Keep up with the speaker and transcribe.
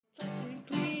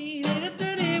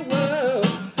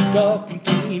Talking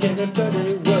clean in a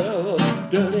dirty world.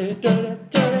 Dirty, dirty,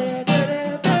 dirty,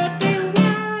 dirty, dirty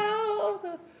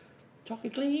world.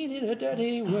 Talking clean in a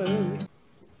dirty world.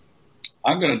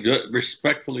 I'm going to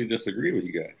respectfully disagree with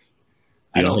you guys.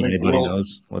 You don't think anybody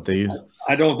knows what they use?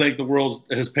 I don't think the world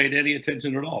has paid any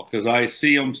attention at all, because I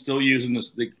see them still using this,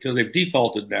 because they've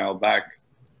defaulted now back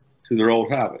to their old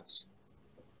habits.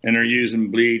 And they're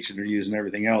using bleach and they're using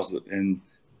everything else. And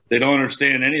they don't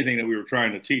understand anything that we were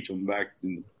trying to teach them back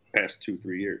in the past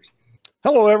 2-3 years.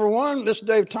 Hello, everyone. This is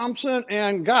Dave Thompson.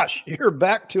 And gosh, you're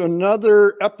back to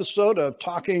another episode of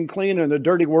Talking Clean in a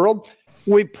Dirty World.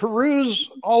 We peruse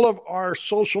all of our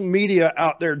social media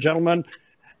out there, gentlemen,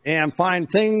 and find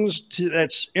things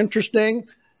that's interesting,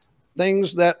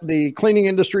 things that the cleaning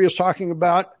industry is talking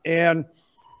about. And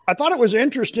I thought it was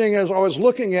interesting as I was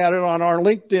looking at it on our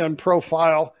LinkedIn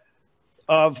profile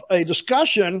of a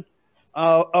discussion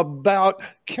about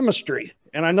chemistry.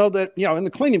 And I know that, you know, in the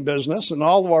cleaning business and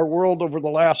all of our world over the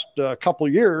last couple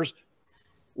of years,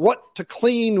 what to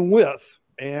clean with.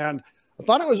 And I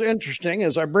thought it was interesting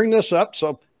as I bring this up.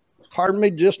 So pardon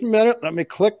me just a minute. Let me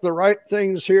click the right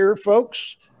things here,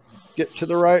 folks. Get to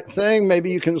the right thing.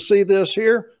 Maybe you can see this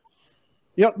here.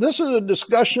 You know, this is a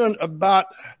discussion about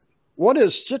what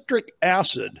is citric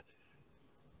acid.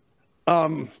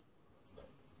 Do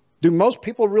most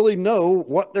people really know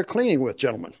what they're cleaning with,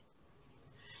 gentlemen?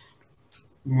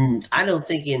 I don't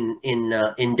think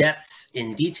in depth,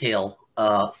 in detail,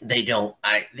 they don't.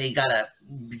 They got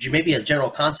maybe a general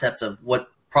concept of what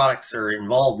products are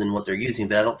involved in what they're using,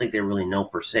 but I don't think they really know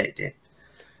per se, Dave.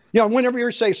 Yeah, whenever you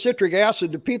say citric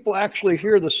acid, do people actually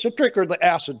hear the citric or the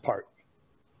acid part?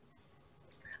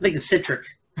 I think it's citric.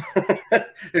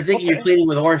 They're thinking you're cleaning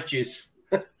with orange juice.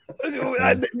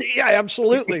 Yeah,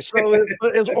 absolutely. So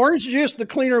is orange juice the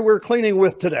cleaner we're cleaning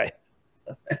with today?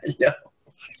 No.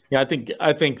 Yeah,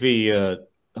 I think the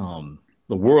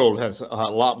world has a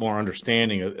lot more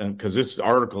understanding, because this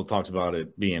article talks about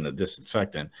it being a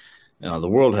disinfectant. The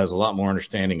world has a lot more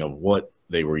understanding of what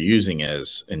they were using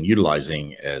as and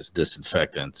utilizing as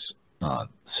disinfectants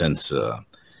since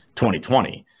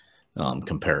 2020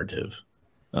 comparative.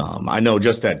 I know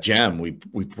just at GEM,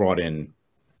 we brought in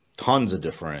tons of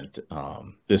different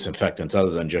disinfectants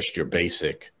other than just your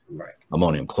basic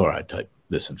ammonium chloride type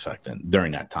disinfectant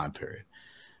during that time period.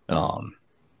 And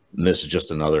this is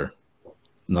just another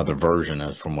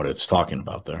version from what it's talking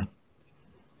about there.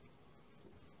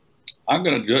 I'm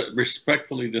going to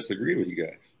respectfully disagree with you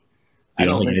guys. You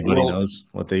don't think anybody knows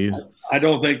what they use? I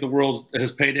don't think the world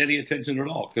has paid any attention at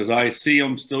all, because I see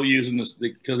them still using this,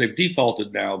 because they've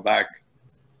defaulted now back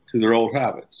to their old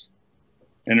habits.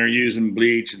 And they're using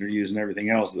bleach and they're using everything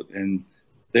else. And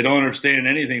they don't understand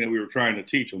anything that we were trying to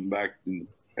teach them back in the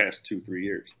past 2-3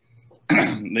 years.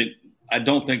 I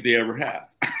don't think they ever have.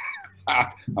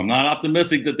 I'm not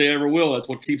optimistic that they ever will. That's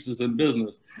what keeps us in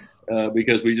business,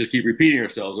 because we just keep repeating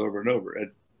ourselves over and over.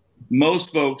 And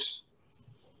most folks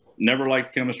never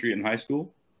liked chemistry in high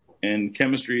school, and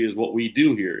chemistry is what we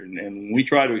do here. And when we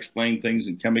try to explain things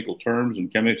in chemical terms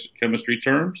and chemistry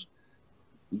terms,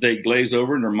 they glaze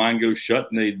over and their mind goes shut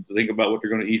and they think about what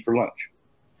they're going to eat for lunch.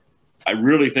 I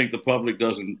really think the public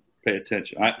doesn't pay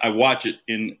attention. I watch it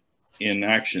in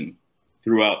action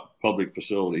throughout public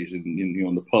facilities, and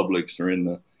in the Publix or in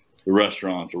the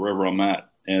restaurants or wherever I'm at,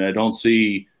 and I don't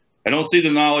see the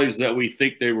knowledge that we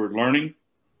think they were learning.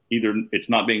 Either it's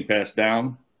not being passed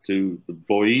down to the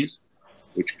employees,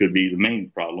 which could be the main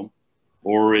problem,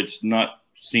 or it's not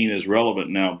seen as relevant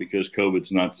now because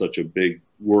COVID's not such a big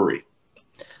worry.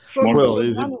 Well,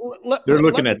 they're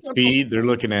looking at speed. They're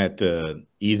looking at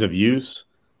ease of use.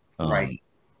 Right.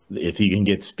 If you can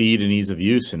get speed and ease of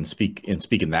use and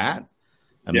speaking that,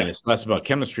 I mean, it's less about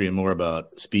chemistry and more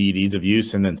about speed, ease of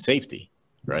use, and then safety,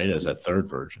 right, as that third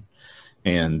version.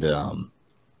 And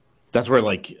that's where,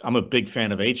 like, I'm a big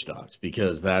fan of HDocs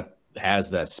because that has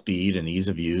that speed and ease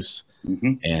of use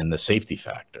and the safety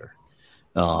factor.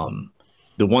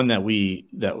 The one that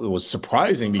was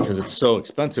surprising because it's so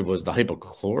expensive was the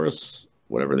hypochlorous,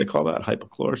 whatever they call that,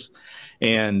 hypochlorous.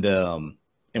 And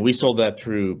we sold that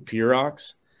through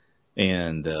Purox.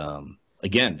 And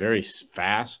again, very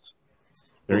fast,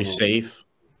 very safe.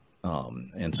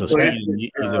 And so speed and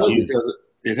ease of use. Because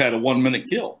it had a 1 minute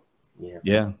kill.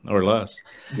 Yeah, or less.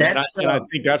 And I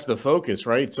think that's the focus,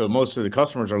 right? So most of the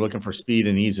customers are looking for speed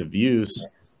and ease of use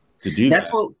to do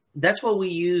that. That's what we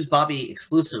use, Bobby,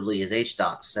 exclusively is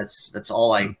HDocs. That's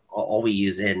all we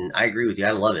use, and I agree with you.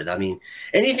 I love it. I mean,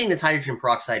 anything that's hydrogen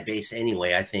peroxide based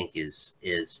anyway, I think is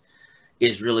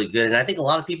really good, and I think a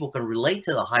lot of people can relate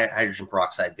to the hydrogen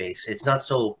peroxide base. It's not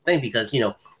so thing because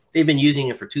they've been using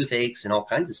it for toothaches and all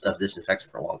kinds of stuff,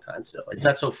 disinfectant for a long time. So it's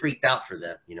not so freaked out for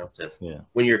them,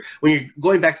 when you're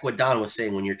going back to what Don was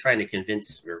saying, when you're trying to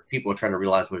convince, or people are trying to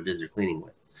realize what it is they're cleaning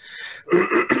with.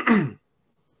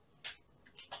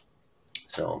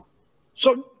 So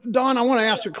Don, I want to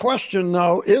ask a question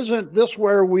though. Isn't this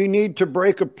where we need to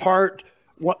break apart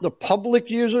what the public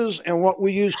uses and what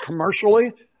we use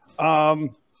commercially?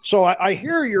 So I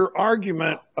hear your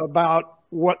argument about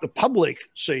what the public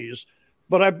sees,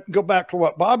 but I go back to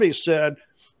what Bobby said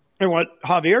and what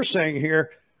Javier's saying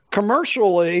here.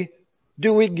 Commercially,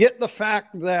 do we get the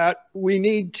fact that we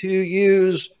need to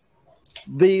use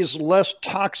these less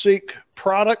toxic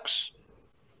products?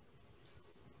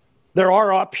 There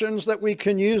are options that we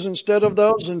can use instead of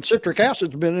those, and citric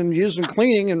acid's been used in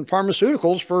cleaning and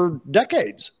pharmaceuticals for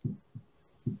decades.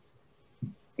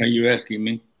 Are you asking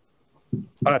me?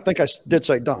 I think I did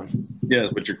say Don.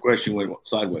 Yes, but your question went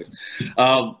sideways.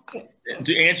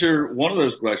 To answer one of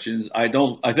those questions, I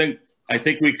think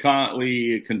we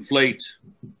conflate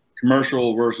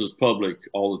commercial versus public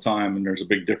all the time, and there's a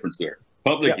big difference there.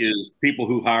 Public is people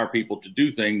who hire people to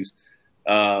do things,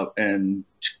 and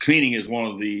cleaning is one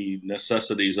of the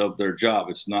necessities of their job.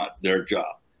 It's not their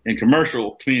job. In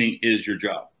commercial, cleaning is your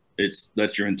job.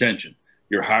 That's your intention.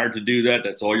 You're hired to do that.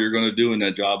 That's all you're going to do in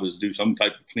that job is do some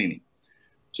type of cleaning.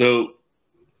 So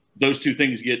those two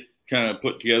things get kind of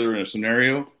put together in a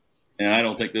scenario, and I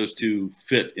don't think those two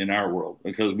fit in our world,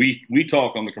 because we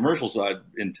talk on the commercial side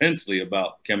intensely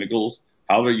about chemicals,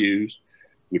 how they're used,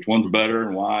 which one's better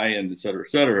and why, and et cetera,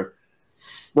 et cetera.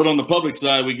 But on the public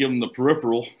side, we give them the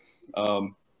peripheral.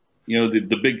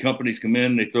 The big companies come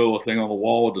in, they throw a thing on the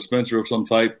wall, a dispenser of some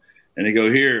type, and they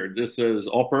go, here, this says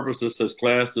all-purpose, this says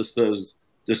class, this says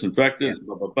disinfectant,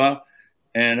 blah, blah, blah.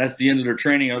 And that's the end of their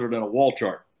training other than a wall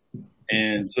chart.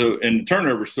 And the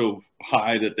turnover is so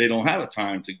high that they don't have a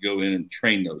time to go in and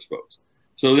train those folks.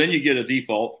 So then you get a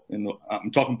default, and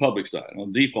I'm talking public side.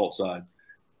 On the default side,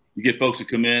 you get folks that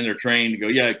come in, they're trained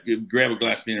to go, grab a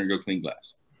glass cleaner and go clean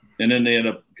glass. And then they end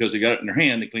up, because they got it in their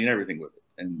hand, they clean everything with it.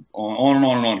 And on and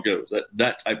on and on it goes.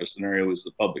 That type of scenario is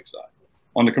the public side.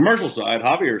 On the commercial side,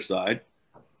 Javier's side,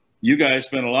 you guys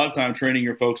spend a lot of time training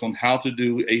your folks on how to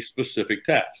do a specific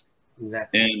task.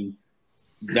 Exactly. And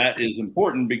that is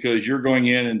important because you're going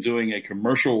in and doing a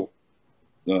commercial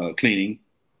cleaning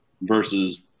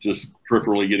versus just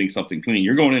peripherally getting something clean.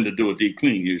 You're going in to do a deep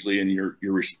cleaning usually, and you're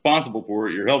responsible for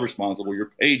it. You're held responsible.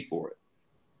 You're paid for it.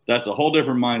 That's a whole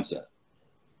different mindset.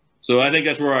 So I think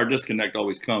that's where our disconnect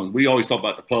always comes. We always talk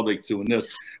about the public doing this.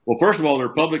 Well, first of all, they're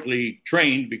publicly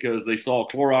trained because they saw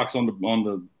Clorox on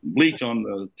the bleach on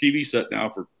the TV set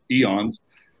now for eons,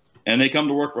 and they come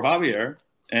to work for Javier,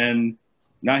 and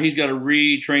now he's got to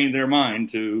retrain their mind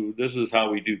to this is how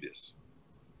we do this.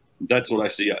 That's what I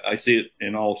see. I see it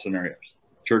in all scenarios,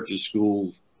 churches,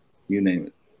 schools, you name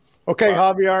it. Okay,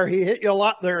 Javier, he hit you a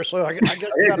lot there, so I guess you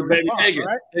got to respond, take it.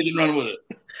 Right? Take it and run with it.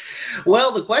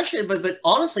 Well, the question, but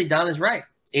honestly, Don is right.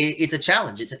 It's a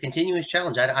challenge. It's a continuous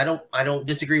challenge. I don't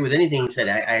disagree with anything he said.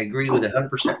 I agree with it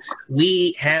 100%.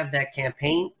 We have that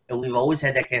campaign, and we've always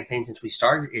had that campaign since we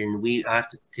started, and we have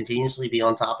to continuously be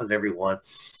on top of everyone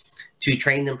to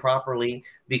train them properly.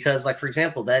 Because, like for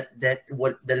example, that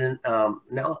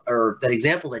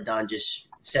example that Don just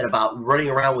said about running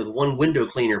around with one window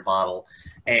cleaner bottle,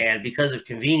 and because of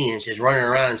convenience, just running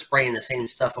around and spraying the same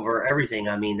stuff over everything.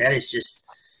 I mean, that is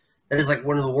like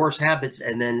one of the worst habits.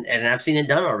 And I've seen it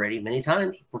done already many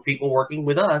times for people working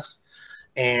with us.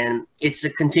 And it's a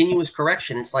continuous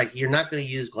correction. It's like, you're not going to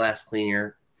use glass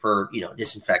cleaner for,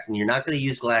 disinfecting. You're not going to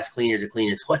use glass cleaner to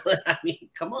clean a toilet. I mean,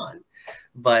 come on.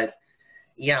 But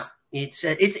yeah, it's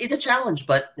a challenge,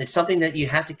 but it's something that you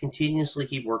have to continuously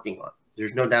keep working on.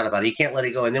 There's no doubt about it. You can't let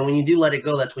it go. And then when you do let it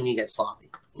go, that's when you get sloppy.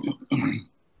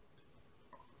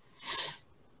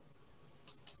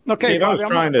 Okay, Dave,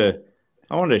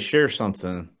 I wanted to share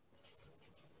something.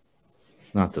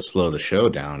 Not to slow the show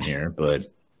down here, but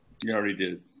you already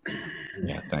did.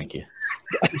 Yeah, thank you.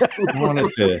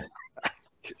 I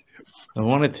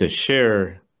wanted to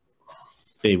share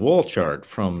a wall chart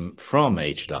from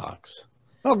HDocs.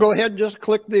 Oh, go ahead and just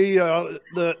click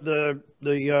the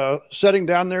setting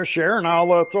down there, share, and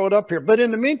I'll throw it up here. But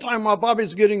in the meantime, while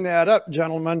Bobby's getting that up,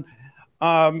 gentlemen,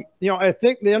 I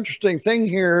think the interesting thing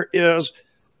here is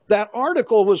that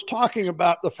article was talking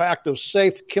about the fact of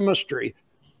safe chemistry,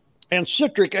 and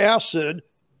citric acid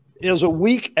is a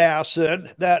weak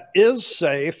acid that is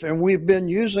safe, and we've been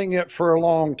using it for a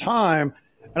long time.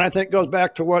 And I think it goes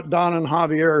back to what Don and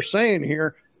Javier are saying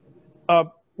here.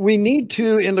 We need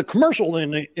to, in the commercial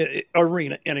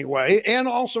arena anyway, and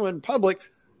also in public,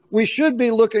 we should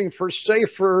be looking for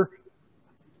safer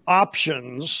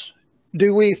options.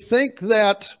 Do we think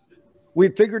that we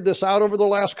figured this out over the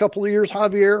last couple of years,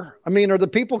 Javier? I mean, are the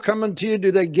people coming to you,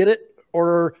 do they get it?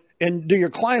 And do your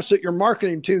clients that you're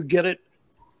marketing to get it?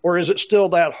 Or is it still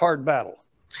that hard battle?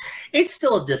 It's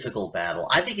still a difficult battle.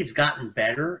 I think it's gotten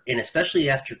better, and especially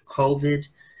after COVID,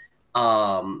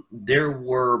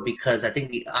 because I think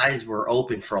the eyes were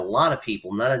open for a lot of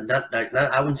people. Not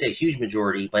I wouldn't say a huge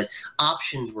majority, but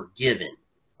options were given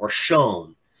or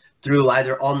shown through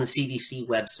either on the CDC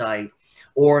website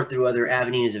or through other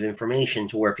avenues of information,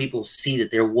 to where people see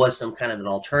that there was some kind of an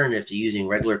alternative to using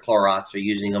regular Clorox or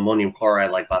using ammonium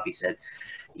chloride, like Bobby said,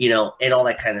 and all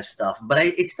that kind of stuff. But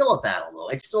it's still a battle, though.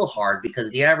 It's still hard because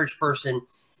the average person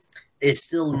is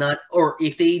still not, or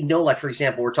if they know, like, for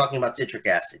example, we're talking about citric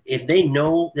acid. If they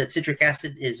know that citric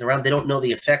acid is around, they don't know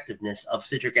the effectiveness of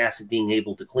citric acid being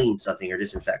able to clean something or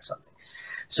disinfect something.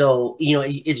 So,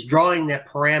 it's drawing that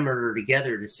parameter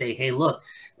together to say, hey, look,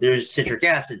 there's citric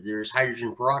acid, there's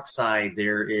hydrogen peroxide,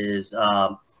 there is,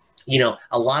 a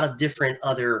lot of different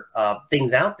other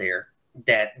things out there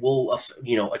that will,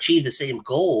 achieve the same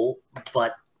goal,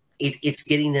 but it's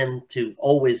getting them to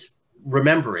always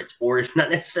remember it, or if not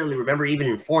necessarily remember, even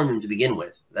inform them to begin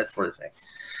with, that sort of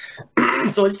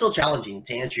thing. So it's still challenging,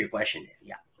 to answer your question.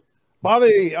 Yeah.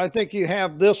 Bobby, I think you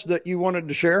have this that you wanted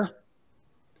to share.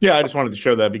 Yeah, I just wanted to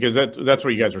show that because that's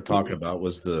what you guys were talking about,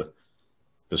 was the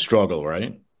struggle,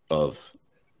 right, of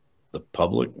the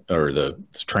public, or the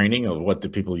training of what the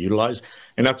people utilize.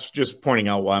 And that's just pointing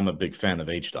out why I'm a big fan of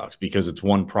HDocs, because it's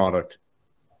one product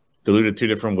diluted two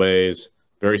different ways,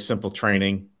 very simple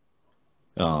training.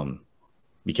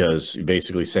 Because you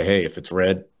basically say, hey, if it's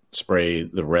red, spray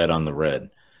the red on the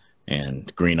red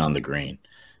and green on the green.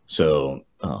 So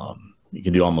you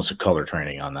can do almost a color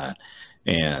training on that,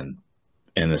 and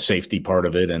the safety part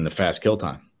of it and the fast kill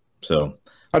time. So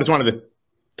I just wanted to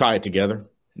tie it together,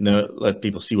 let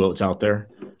people see what's out there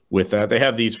with that. They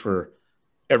have these for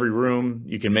every room.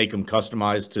 You can make them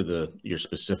customized to your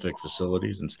specific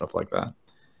facilities and stuff like that.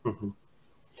 Mm-hmm.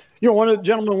 One of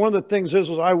the things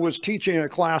is I was teaching a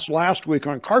class last week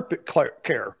on carpet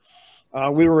care.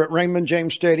 We were at Raymond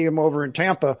James Stadium over in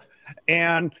Tampa,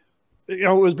 and it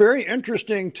was very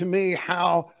interesting to me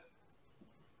how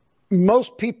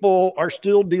most people are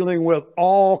still dealing with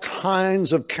all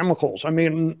kinds of chemicals. I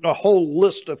mean, a whole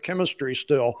list of chemistry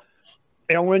still.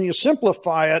 And when you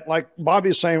simplify it, like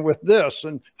Bobby's saying with this,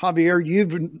 and Javier,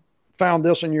 you've found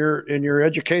this in your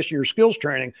education, your skills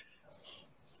training,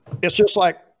 it's just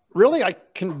like, really, I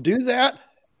can do that?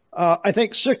 I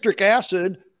think citric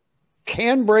acid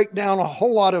can break down a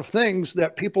whole lot of things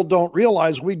that people don't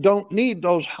realize. We don't need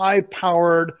those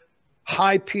high-powered,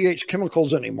 high pH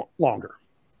chemicals any longer.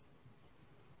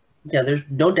 Yeah, there's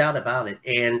no doubt about it.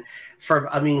 And for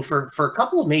a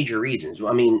couple of major reasons.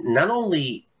 I mean, not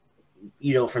only,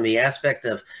 from the aspect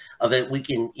of it, we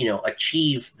can,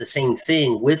 achieve the same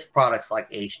thing with products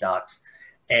like HDocs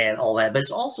and all that, but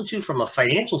it's also too from a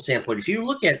financial standpoint. If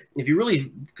you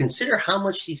really consider how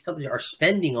much these companies are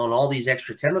spending on all these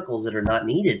extra chemicals that are not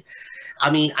needed,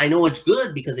 I mean, I know it's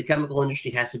good because the chemical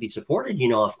industry has to be supported.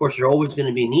 Of course, there's always going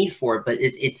to be a need for it, but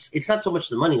it's not so much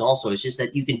the money. Also, it's just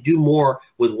that you can do more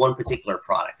with one particular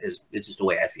product. It's just the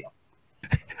way I feel.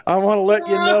 I want to let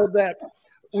you know that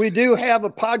we do have a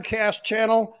podcast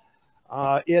channel.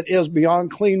 It is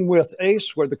Beyond Clean with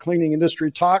Ace, where the cleaning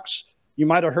industry talks. You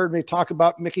might have heard me talk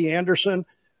about Mickey Anderson.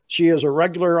 She is a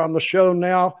regular on the show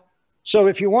now. So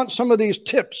if you want some of these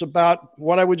tips about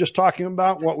what I was just talking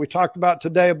about, what we talked about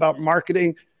today about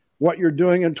marketing, what you're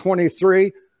doing in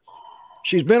 23,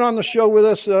 she's been on the show with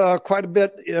us quite a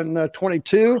bit in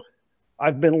 22.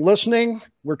 I've been listening.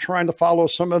 We're trying to follow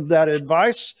some of that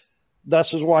advice.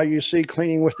 This is why you see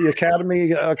Cleaning with the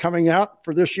Academy coming out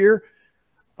for this year.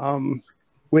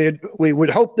 We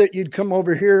would hope that you'd come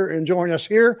over here and join us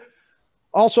here.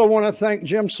 Also want to thank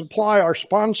Jim Supply, our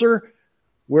sponsor,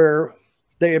 where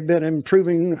they have been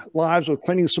improving lives with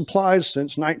cleaning supplies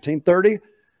since 1930.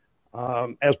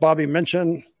 As Bobby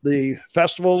mentioned, the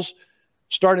festivals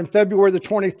start in February the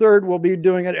 23rd. We'll be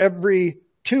doing it every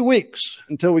 2 weeks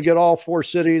until we get all 4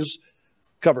 cities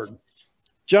covered.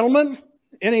 Gentlemen,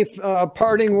 any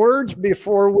parting words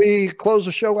before we close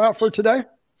the show out for today?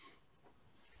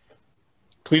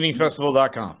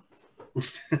 Cleaningfestival.com.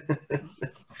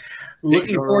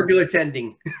 Looking forward to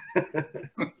attending.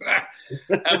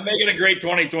 I'm making a great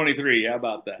 2023. How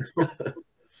about that?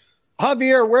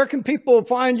 Javier, where can people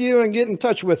find you and get in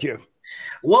touch with you?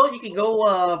 Well, you can go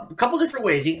a couple different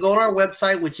ways. You can go on our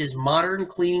website, which is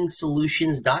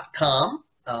moderncleaningsolutions.com.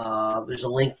 There's a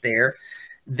link there.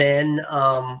 Then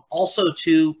also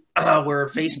to we're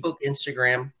Facebook,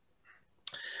 Instagram.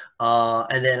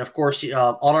 And then, of course,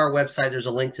 on our website, there's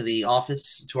a link to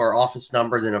our office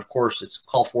number. Then, of course, it's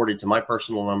call forwarded to my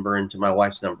personal number and to my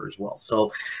wife's number as well.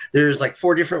 So there's like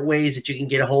 4 different ways that you can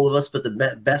get a hold of us. But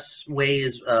the best way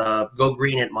is go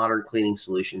green at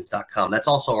moderncleaningsolutions.com. That's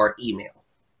also our email.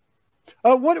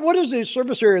 What is the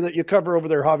service area that you cover over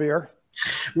there, Javier?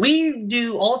 We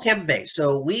do all of Tampa Bay.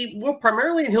 So we're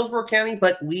primarily in Hillsborough County,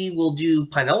 but we will do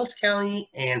Pinellas County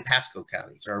and Pasco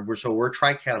counties. So we're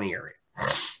Tri-County area.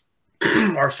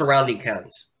 Our surrounding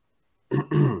counties.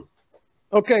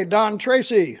 Okay, Don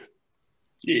Tracy.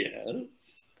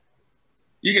 Yes.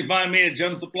 You can find me at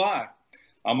Gem Supply.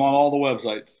 I'm on all the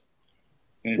websites.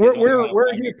 Where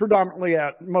are you predominantly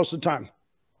at most of the time?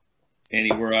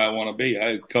 Anywhere I want to be.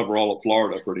 I cover all of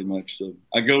Florida pretty much. So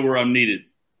I go where I'm needed,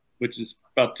 which is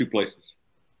about 2 places.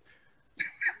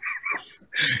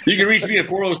 You can reach me at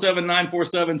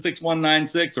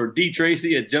 407-947-6196 or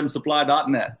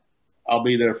dtracy@gemsupply.net. I'll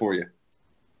be there for you.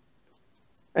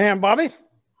 And Bobby?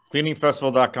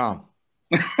 Cleaningfestival.com.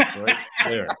 Right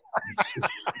there.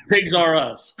 Pigs are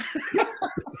us.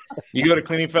 You go to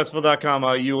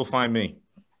cleaningfestival.com, you will find me.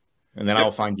 And then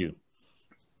I'll find you.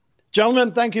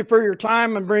 Gentlemen, thank you for your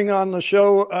time and bringing on the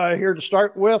show here to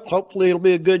start with. Hopefully it'll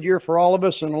be a good year for all of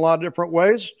us in a lot of different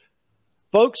ways.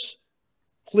 Folks,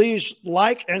 please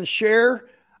like and share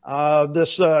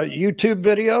this YouTube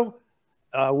video.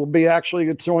 We'll be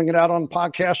actually throwing it out on the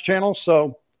podcast channel.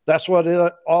 So that's what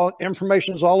all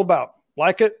information is all about.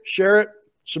 Like it, share it,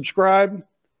 subscribe,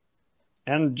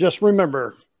 and just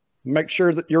remember, make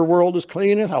sure that your world is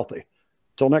clean and healthy.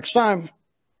 Till next time.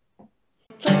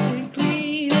 Talking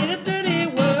clean in a dirty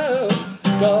world.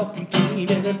 Talking clean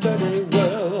in a dirty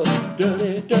world.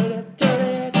 Dirty, dirty,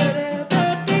 dirty, dirty,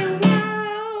 dirty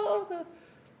world.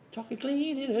 Talking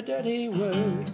clean in a dirty world.